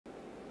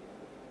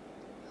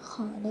ข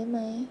อได้ไหม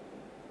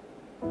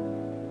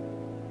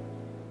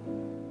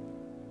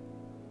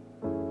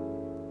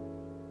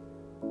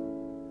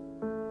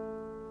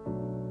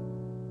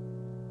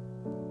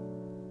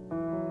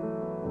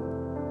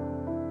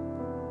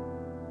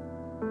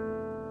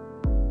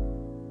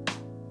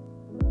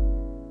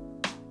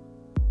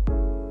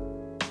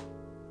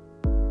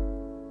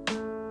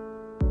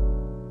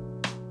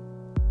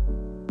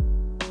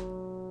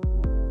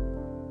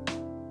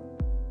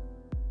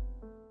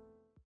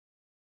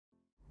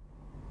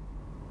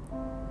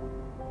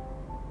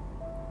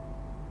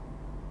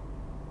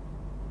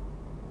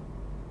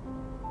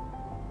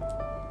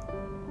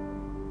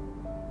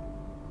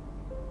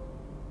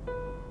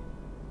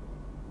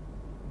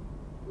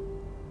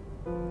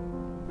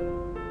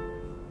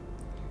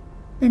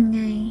เป็นไ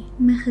ง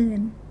เมื่อคื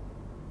น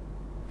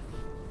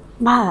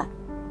บ้า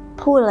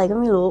พูดอะไรก็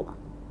ไม่รู้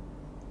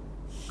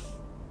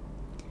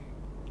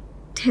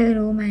เธอ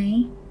รู้ไหม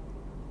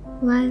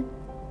ว่า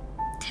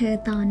เธอ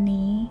ตอน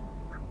นี้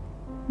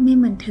ไม่เ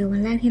หมือนเธอวั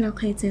นแรกที่เรา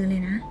เคยเจอเล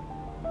ยนะ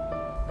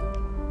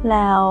แ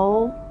ล้ว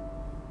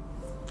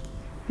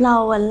เรา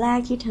วันแรก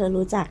ที่เธอ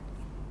รู้จัก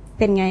เ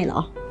ป็นไงเหร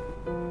อ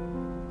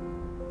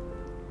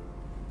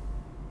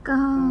ก็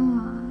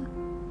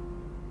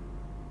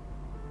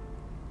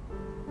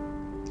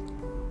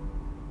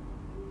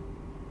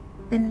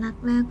เป็นรัก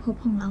แรกพบ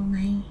ของเราไง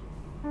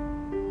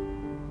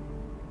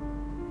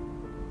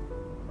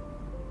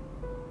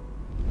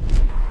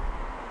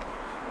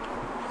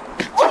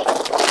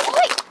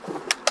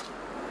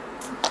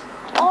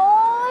โอ๊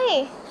ย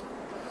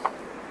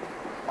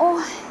โอ๊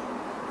ย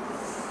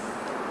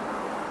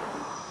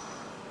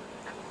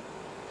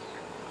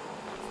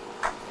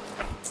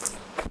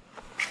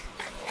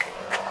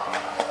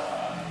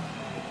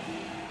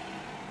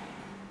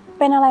เ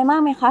ป็นอะไรมา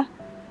กไหมคะ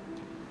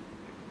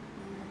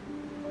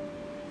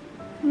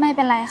ไม่เ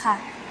ป็นไรค่ะ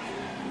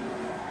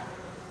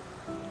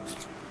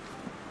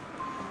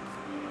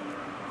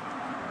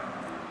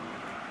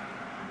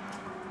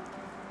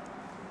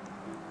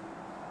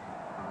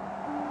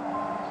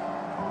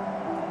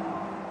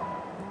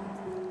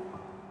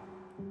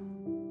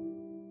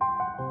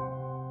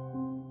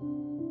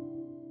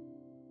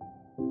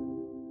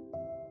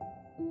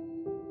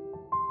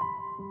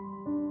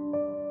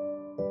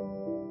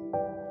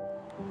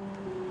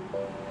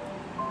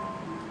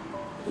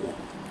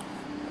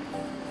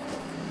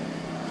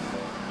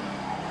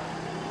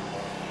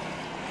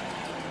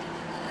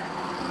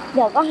เ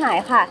ดี๋ยวก็หาย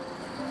ค่ะ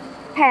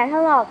แผลถ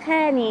ลอกแค่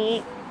นี้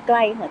ไกล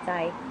หัวใจ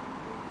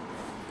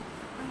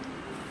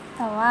แ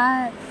ต่ว่า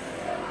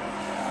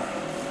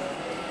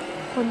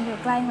คุณอยู่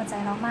ใกล้หัวใจ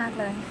เรามาก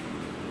เลย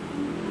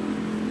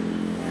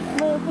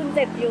มือคุณเ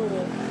จ็บอยู่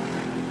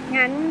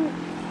งั้น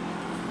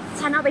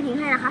ฉันเอาไปทิ้ง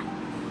ให้นะคะ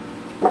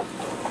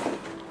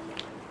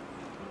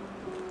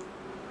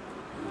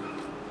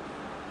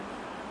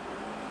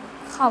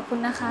ขอบคุณ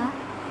นะคะ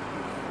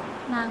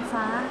นาง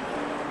ฟ้า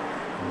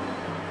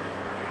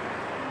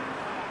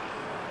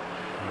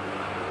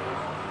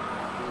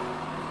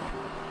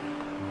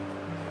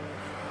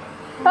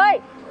เฮ้ย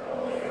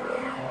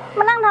ม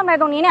านั่งทำอะไร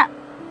ตรงนี้เนี่ย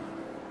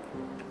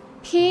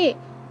พี่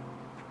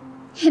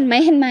เห็นไหม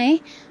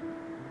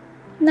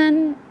นั่น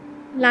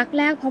รักแ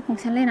รกพบของ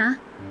ฉันเลยนะ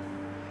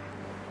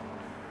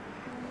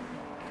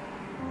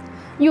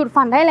หยุด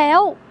ฝันได้แล้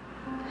ว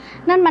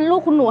นั่นมันลู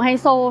กคุณหนูไฮ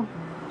โซ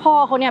พ่อ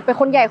เขาเนี่ยเป็น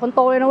คนใหญ่คนโ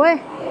ตเลยนะเว้ย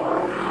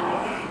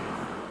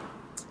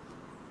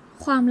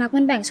ความรัก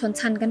มันแบ่งชน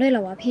ชั้นกันด้วยเหร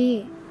อวะพี่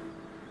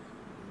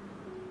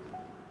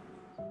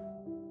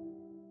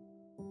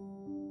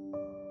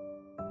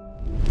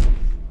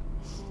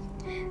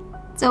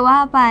จะว่า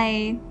ไป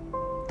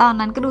ตอน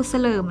นั้นก็ดูเส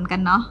ลอเหมือนกั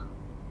นเนาะ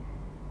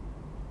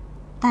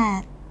แต่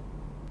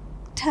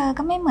เธอ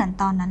ก็ไม่เหมือน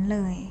ตอนนั้นเล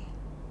ย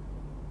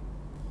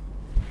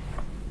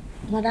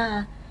ระดา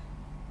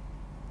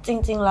จ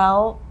ริงๆแล้ว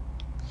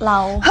เรา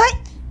เฮ้ย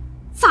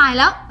สาย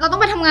แล้วเราต้อง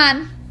ไปทำงาน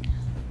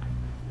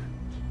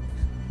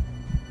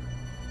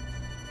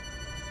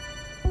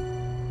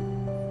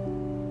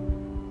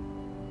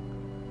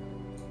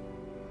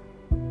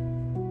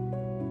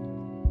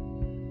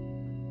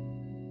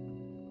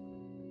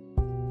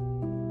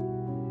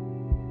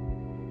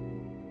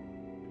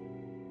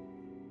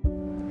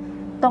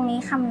ตรงนี้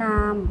คำนา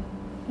ม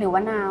หรือว่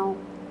านาว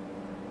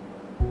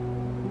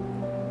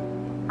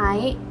ไอ้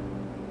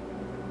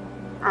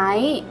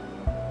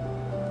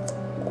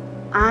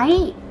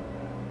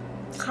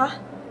คะ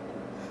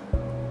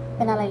เ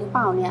ป็นอะไรหรือเป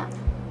ล่าเนี่ย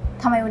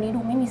ทำไมวันนี้ดู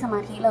ไม่มีสมา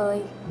ธิเลย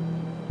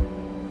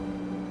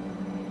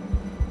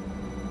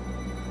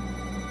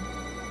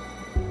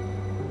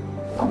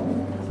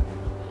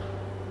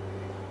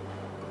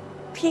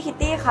พี่คิต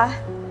ตี้คะ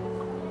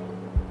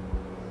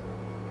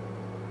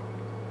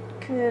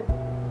คือ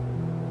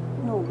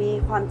หนูมี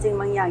ความจริง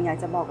บางอย่างอยาก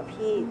จะบอกกับ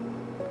พี่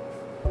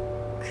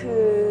คื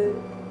อ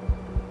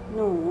ห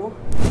นู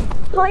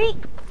เฮ้ย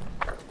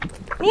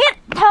นี่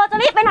เธอจะ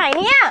รีบไปไหน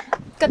เนี่ย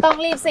ก็ต้อง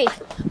รีบสิ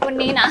วัน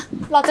นี้นะ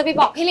เราจะไป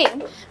บอกพี่หลิง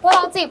ว่าเร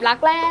าจีบรัก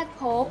แรก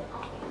พบ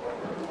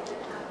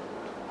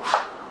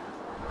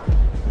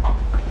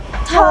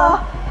เธอ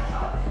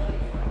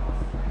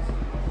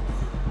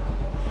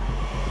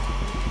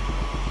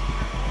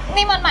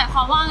นี่มันหมายคว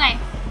ามว่าไง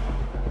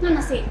นั่น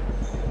น่ะสิ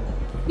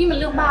นี่มัน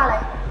เรื่องบ้าอะไร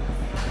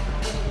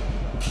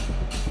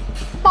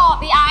ตอบ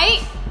ดิไอ้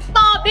ต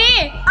อบดิ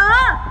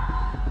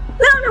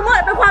เรื่องทั้งหม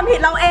ดเป็นความผิด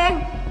เราเอง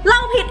เรา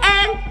ผิดเอ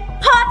ง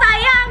พอใจ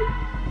ยัง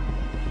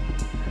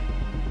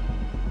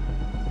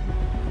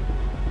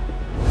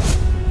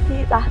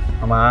พี่จ๊ะเ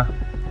อามา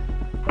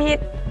พี่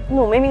ห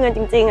นูไม่มีเงินจ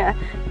ริงๆอ่ะ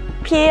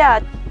พี่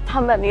ท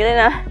ำแบบนี้เลย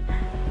นะ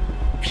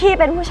พี่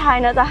เป็นผู้ชาย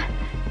นะจ๊ะ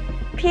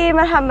พี่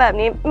มาทำแบบ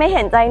นี้ไม่เ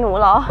ห็นใจหนู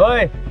เหรอเฮ้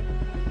ย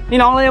นี่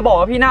น้องเลยจะบอก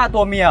ว่าพี่หน้าตั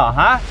วเมียเหรอ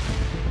ฮะ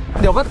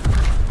เดี๋ยวก็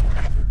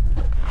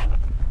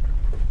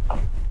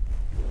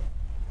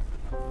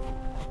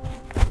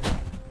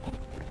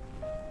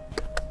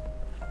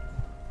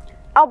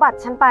เอาบัตร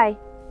ฉันไป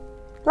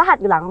รหัส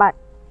อยู่หลังบัตร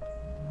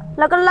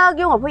แล้วก็เลิก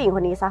ยุ่งกับผู้หญิงค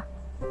นนี้ซะ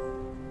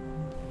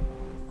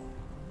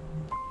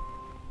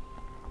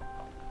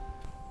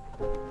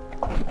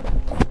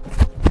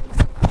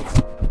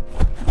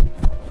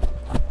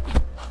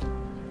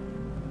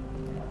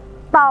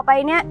ต่อไป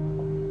เนี่ย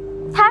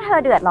ถ้าเธอ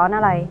เดือดร้อนอ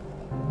ะไร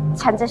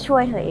ฉันจะช่ว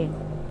ยเธอเอง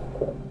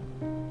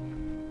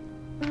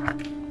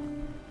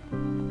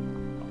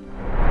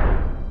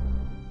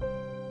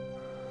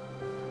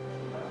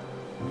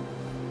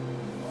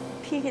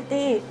พี่คิต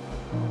ตี้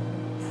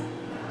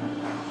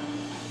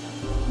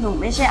หนู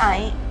ไม่ใช่ไอ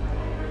ซ์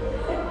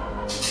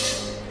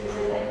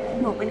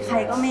หนูเป็นใคร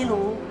ก็ไม่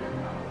รู้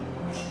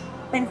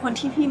เป็นคน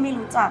ที่พี่ไม่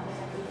รู้จัก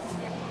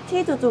ที่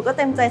จู่ๆก็เ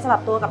ต็มใจสลั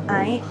บตัวกับไอ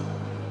ซ์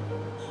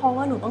เพราะ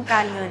ว่าหนูต้องกา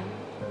รเงิน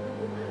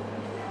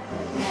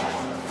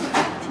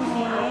ที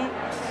นี้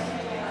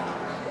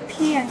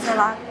พี่ยังจะ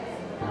รัก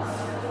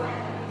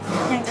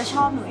ยังจะช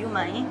อบหนูอยู่ไห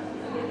ม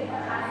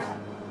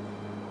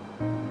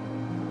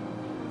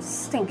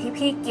สิ่งที่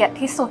พี่เกลียด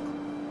ที่สุด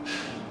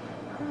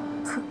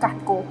คือการ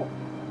โกหก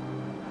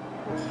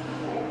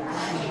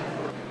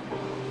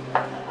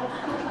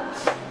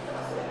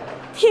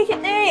พี่คิต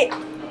ตี้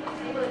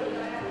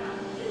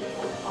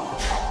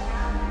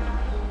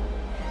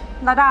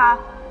ระดา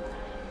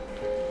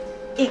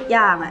อีกอ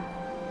ย่าง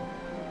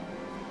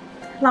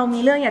เรามี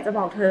เรื่องอยากจะบ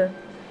อกเธอ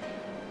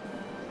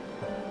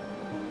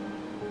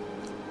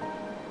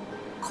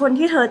คน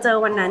ที่เธอเจอ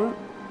วันนั้น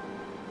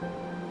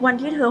วัน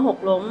ที่เธอหก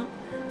ล้ม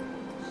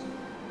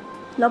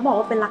แล้วบอก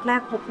ว่าเป็นรักแร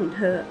กพบของเ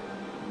ธอ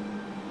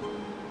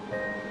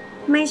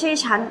ไม่ใช่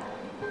ฉัน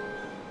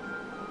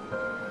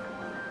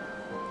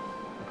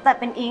แต่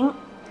เป็นอิง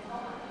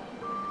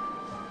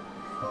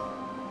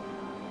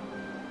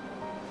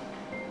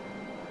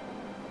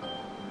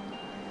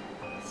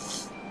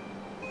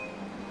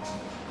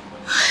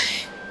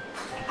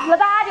ระ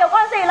ดาเดี๋ยวก่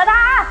อนสิระด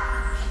า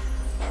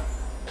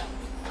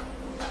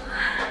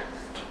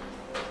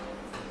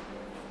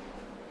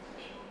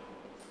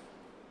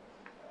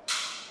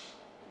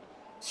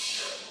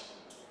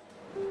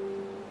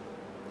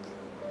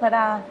ระด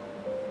า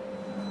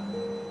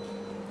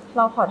เร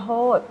าขอโท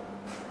ษ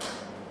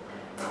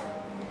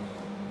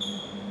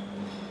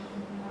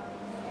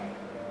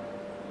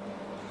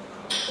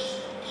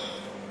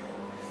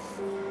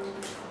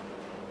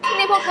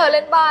นี่พวกเธอเ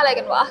ล่นบ้าอะไร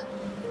กันวะ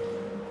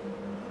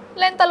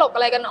เล่นตลกอ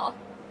ะไรกันหรอ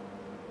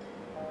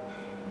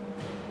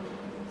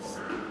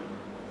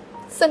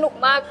สนุก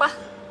มากปะ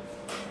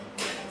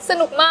ส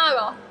นุกมากเ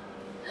หรอ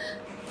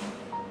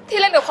ที่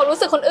เล่นกับความรู้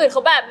สึกคนอื่นเข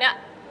าแบบเนี้ย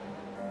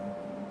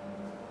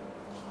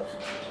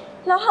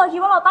แล้วเธอคิด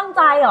ว่าเราตั้งใ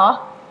จเหรอ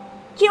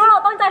คิดว่าเรา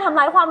ตั้งใจทำ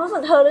ร้ายความรู้สึ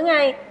กเธอหรือไง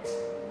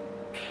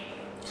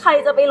ใคร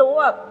จะไปรู้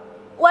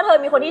ว่าเธอ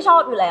มีคนที่ชอ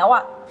บอยู่แล้ว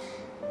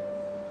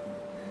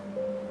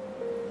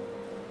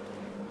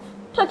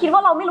เธอคิดว่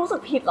าเราไม่รู้สึ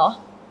กผิดเหรอ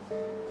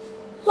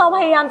เราพ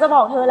ยายามจะบ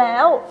อกเธอแล้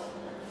ว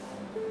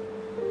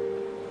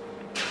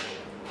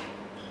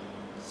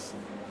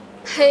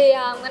พยาย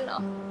ามกันเหรอ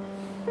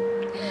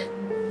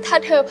ถ้า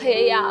เธอพย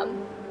ายาม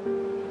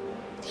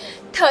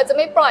เธอจะไ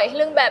ม่ปล่อยให้เ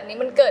รื่องแบบนี้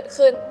มันเกิด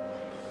ขึ้น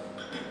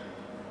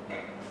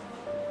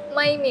ไ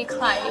ม่มีใค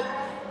ร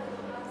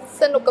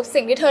สนุกกับ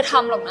สิ่งที่เธอท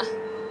ำหรอกนะ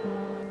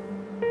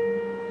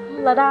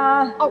ระดา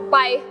ออกไป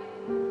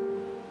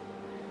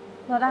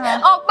ระดา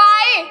ออกไป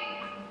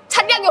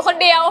ฉันอยากอยู่คน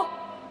เดียว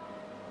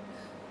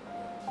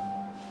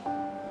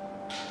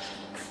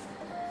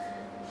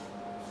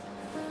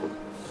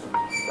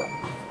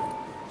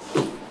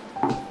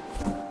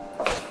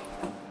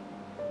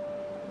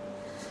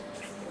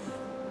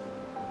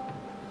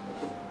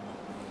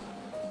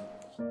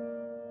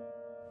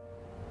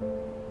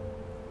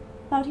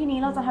แล้วทีนี้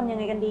เราจะทำยัง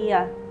ไงกันดี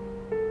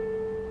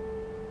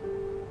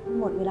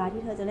หมดเวลา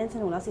ที่เธอจะเล่นส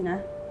นุกแล้วสินะ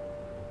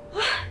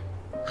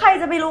ใคร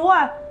จะไปรู้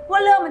ว่า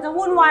เรื่องมันจะ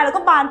วุ่นวายแล้ว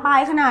ก็บานปลาย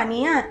ขนาด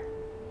นี้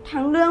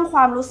ทั้งเรื่องคว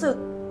ามรู้สึก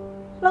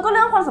แล้วก็เ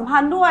รื่องความสัมพั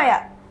นธ์ด้วย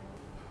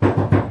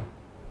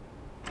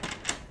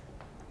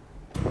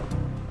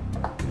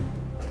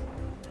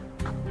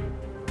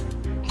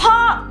พ่อ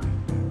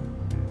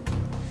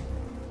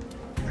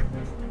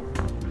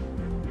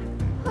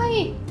เฮ้ย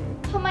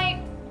ทำไม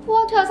พว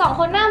กเธอสอง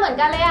คนหน้าเหมือน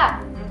กันเลย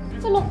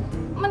สรุป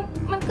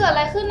มันเกิดอะ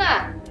ไรขึ้น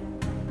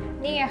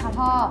นี่ไงคะ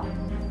พ่อ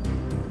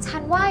ฉั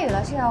นว่าอยู่แ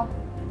ล้วเชียว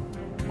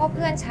ว่าเ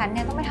พื่อนฉันเ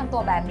นี่ยต้องไม่ทำตั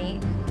วแบบนี้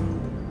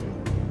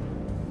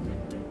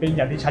เป็นอ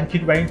ย่างที่ฉันคิ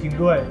ดไว้จริง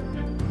ๆด้วย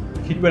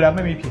คิดไว้แล้วไ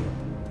ม่มีผิด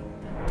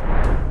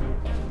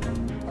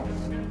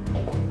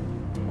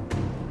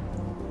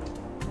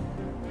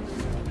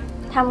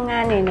ทำงา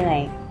นเหนื่อย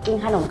ๆกิน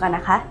ขนมกันน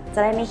ะคะ จะ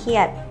ได้ไม่เครี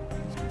ยด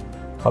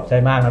ขอบใจ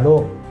มากนะลู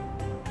ก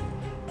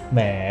แหม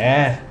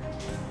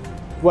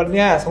วันเ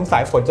นี้ยสงสั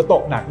ยฝนจะต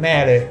กหนักแน่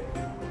เลย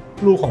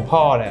ลูกของพ่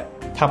อเนี่ย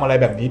ทำอะไร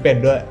แบบนี้เป็น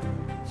ด้วย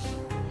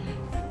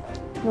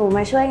หนูม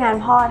าช่วยงาน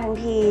พ่อทั้ง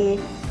ที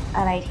อ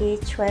ะไรที่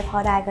ช่วยพ่อ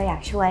ได้ก็อยา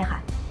กช่วยค่ะ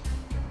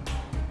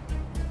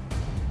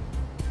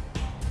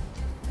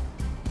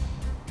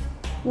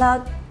แล้ว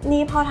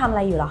นี่พ่อทำอะไ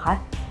รอยู่เหรอคะ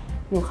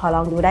หนูขอล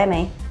องดูได้ไหม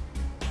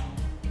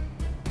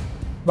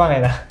ว่าไง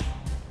นะ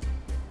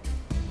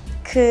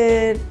คือ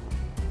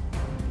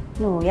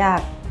หนูอยา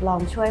กลอ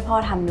งช่วยพ่อ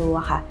ทำดู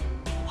อะค่ะ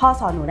พ่อ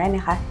สอนหนูได้ไหม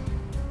คะ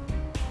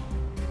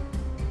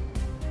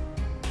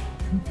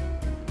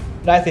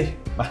ได้สิ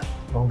มา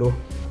ลองดู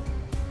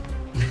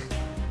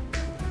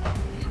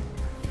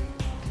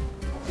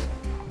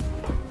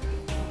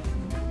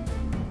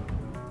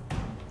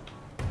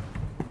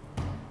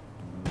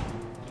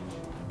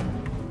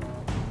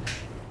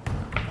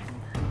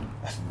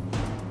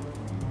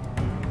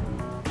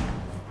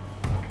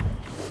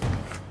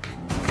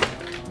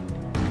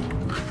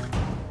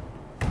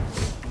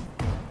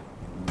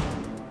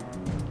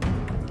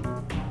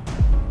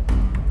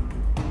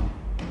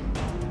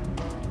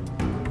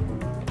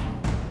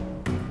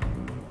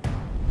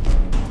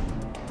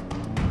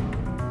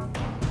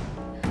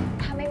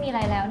อะ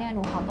ไรแล้วเนี่ยห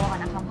นูขอตัวก่อ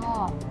นนะคะพ่อ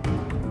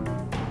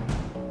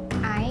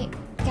ไอ้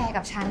แก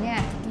กับฉันเนี่ย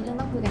มีเรื่อง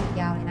ต้องคุยกันอีก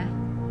ยาวเลยนะ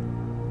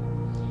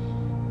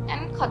งั้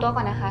นขอตัวก่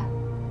อนนะคะ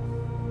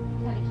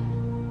สวัสดีค่ะ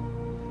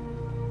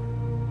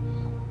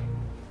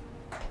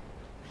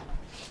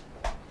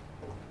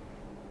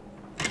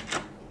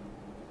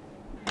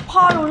พ่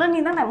อรู้เรื่อง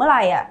นี้ตั้งแต่เมื่อไห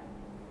ร่อ่ะ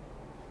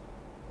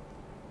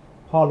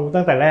พ่อรู้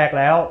ตั้งแต่แรก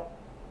แล้ว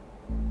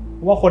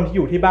ว่าคนที่อ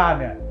ยู่ที่บ้าน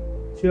เนี่ย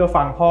เชื่อ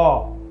ฟังพ่อ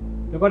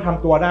แล้วก็ท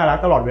ำตัวน่ารัก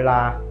ตลอดเวลา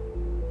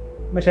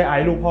ไม่ใช่ไอ้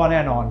ลูกพ่อแ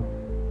น่นอน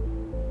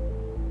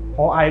เพ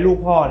ราะไอ้ลูก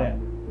พ่อเนี่ย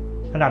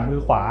ถนัดมือ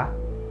ขวา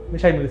ไม่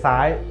ใช่มือซ้า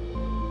ย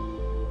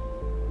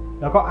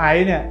แล้วก็ไอ้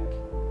เนี่ย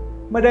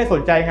ไม่ได้ส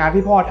นใจงาน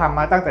ที่พ่อทำม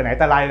าตั้งแต่ไหน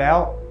แต่ไรแล้ว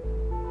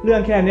เรื่อ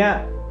งแค่เนี้ย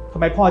ทำ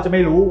ไมพ่อจะไ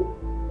ม่รู้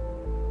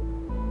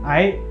ไ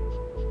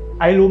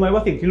อ้รู้ไหมว่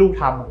าสิ่งที่ลูก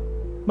ท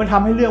ำมันท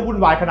ำให้เรื่องวุ่น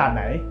วายขนาดไ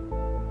หน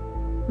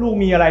ลูก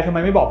มีอะไรทำไม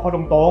ไม่บอกพ่อต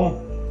รง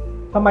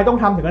ๆทำไมต้อง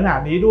ทำถึงขนาด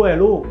นี้ด้วย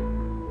ลูก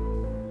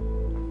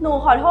หนู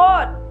ขอโท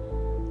ษ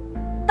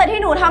แต่ที่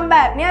หนูทำแบ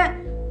บเนี้ย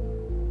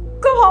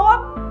ก็เพราะว่า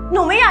ห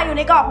นูไม่อยากอยู่ใ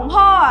นกรอบของ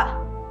พ่อ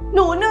ห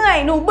นูเหนื่อย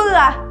หนูเบื่อ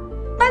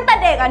ตั้งแต่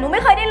เด็กหนูไ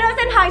ม่เคยได้เลือกเ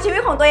ส้นทางชีวิ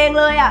ตของตัวเอง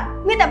เลย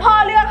มีแต่พ่อ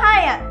เลือกให้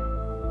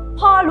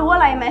พ่อรู้อะ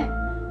ไรไหม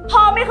พ่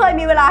อไม่เคย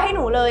มีเวลาให้ห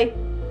นูเลย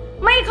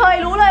ไม่เคย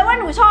รู้เลยว่า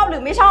หนูชอบหรื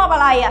อไม่ชอบอะ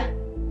ไร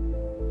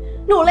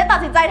หนูเลยตัด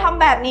สินใจท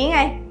ำแบบนี้ไง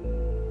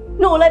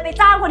หนูเลยไป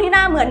จ้างคนที่หน้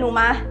าเหมือนหนู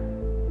มา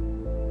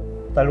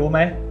แต่รู้ไหม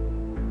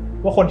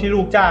ว่าคนที่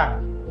ลูกจ้าง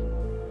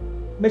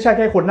ไม่ใช่แ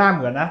ค่คนหน้าเ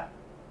หมือนนะ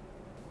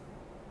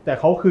แต่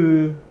เขาคือ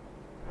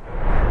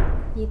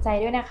ดีใจ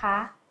ด้วยนะคะ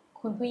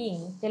คุณผู้หญิง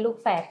เป็นลูก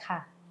แฝดค่ะ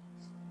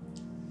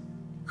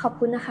ขอบ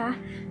คุณนะคะ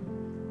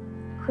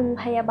คุณ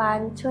พยาบาล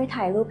ช่วย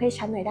ถ่ายรูปให้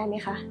ฉันหน่อยได้ไหม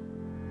คะ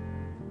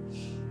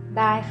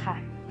ได้ค่ะ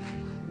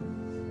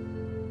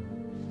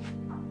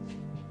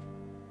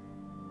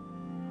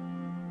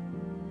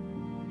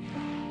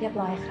เรียบ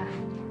ร้อยค่ะ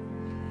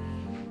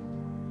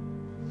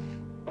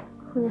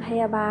คุณพ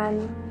ยาบาล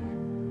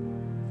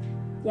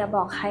อย่าบ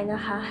อกใครน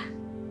ะคะ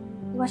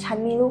ว่าฉัน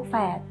มีลูกแฝ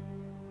ด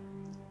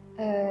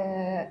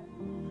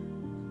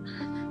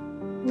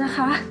นะค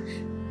ะ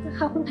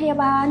คุณพยา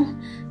บาล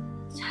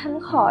ฉัน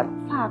ขอ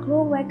ฝากลู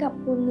กไว้กับ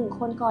คุณ1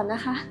 คนก่อนน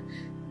ะค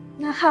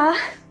ะ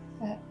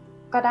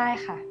ก็ได้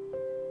ค่ะ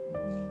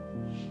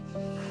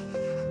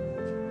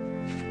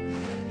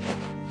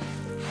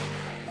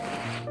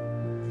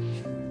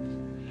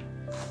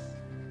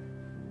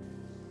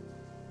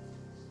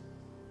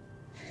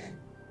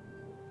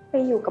ไป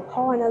อยู่กับ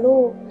พ่อนะลู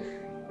ก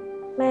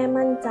แม่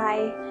มั่นใจ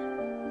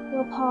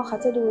ว่าพ่อเขา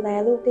จะดูแล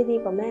ลูกได้ดี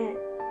กว่าแม่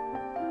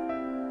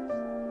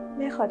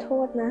ขอโท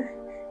ษนะ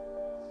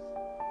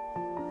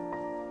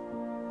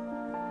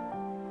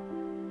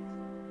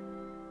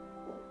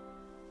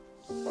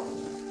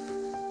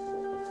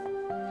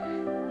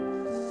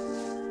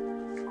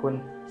คุณ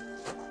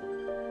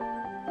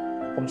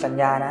ผมสัญ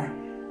ญานะ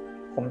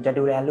ผมจะ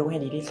ดูแลลูกให้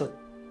ดีที่สุด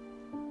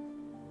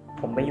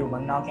ผมไปอยู่เมื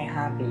องนอกแค่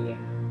5 ปี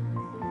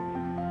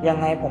ยัง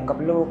ไงผมกับ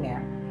ลูกเนี่ย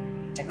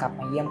จะกลับ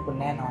มาเยี่ยมคุณ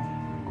แน่นอน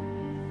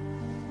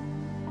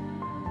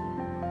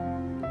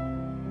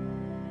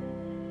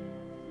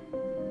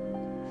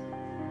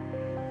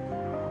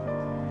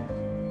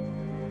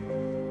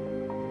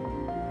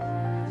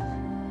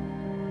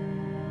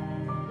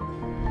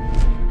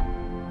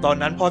ตอน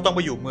นั้นพ่อต้องไป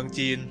อยู่เมือง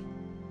จีน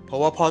เพราะ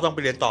ว่าพ่อต้องไป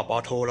เรียนต่อป.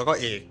โทแล้วก็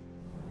เอก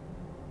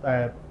แต่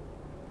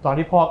ตอน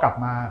ที่พ่อกลับ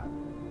มา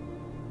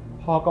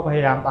พ่อก็พย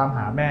ายามตามห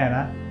าแม่น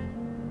ะ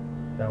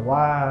แต่ว่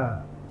า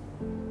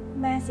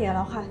แม่เสียแ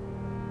ล้วค่ะ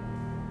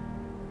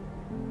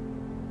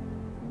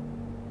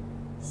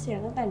เสีย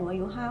ตั้งแต่หนูอา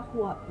ยุ5 ข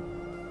วบ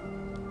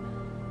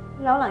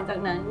แล้วหลังจาก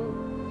นั้น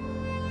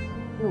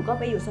หนูก็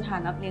ไปอยู่สถาน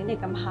รับเลี้ยงเด็ก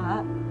กำพร้า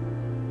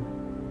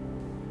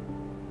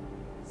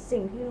สิ่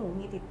งที่หนู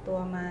มีติดตัว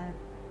มา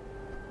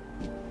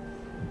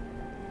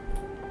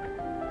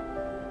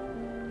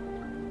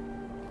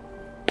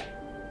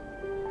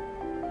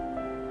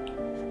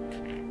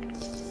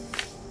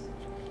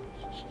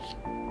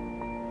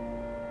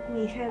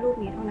มีแค่รูป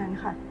นี้เท่านั้น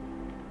ค่ะ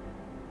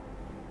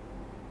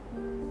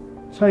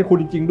ใช่คุณ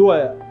จริงๆด้วย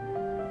อะ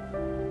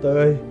เต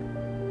ย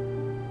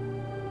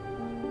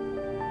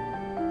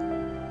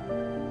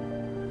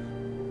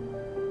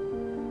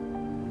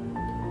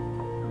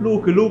ลูก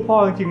คือลูกพ่อ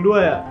จริงๆด้ว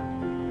ยอ่ะ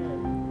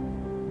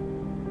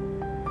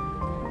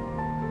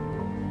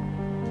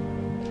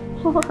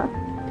พ่อค่ะ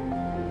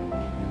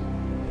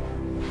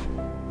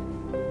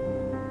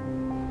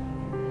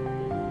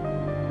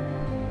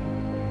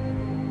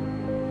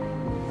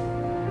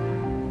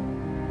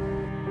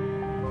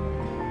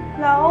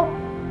แล้ว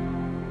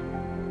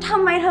ท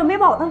ำไมเธอไม่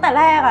บอกตั้งแต่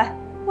แรกอะ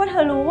ว่าเธ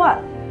อรู้อะ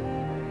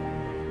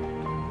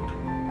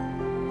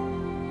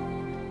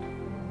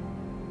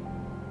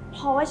เพ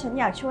ราะว่าฉัน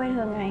อยากช่วยเธ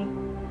อไง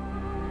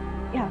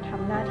อยากท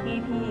ำหน้าที่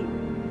พี่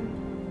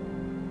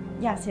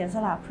อยากเสียส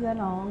ละเพื่อ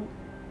น้อง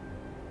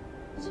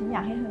ฉันอย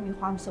ากให้เธอมี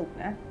ความสุข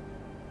นะ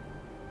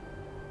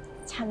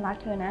ฉันรัก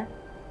เธอนะ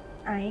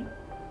ไอซ์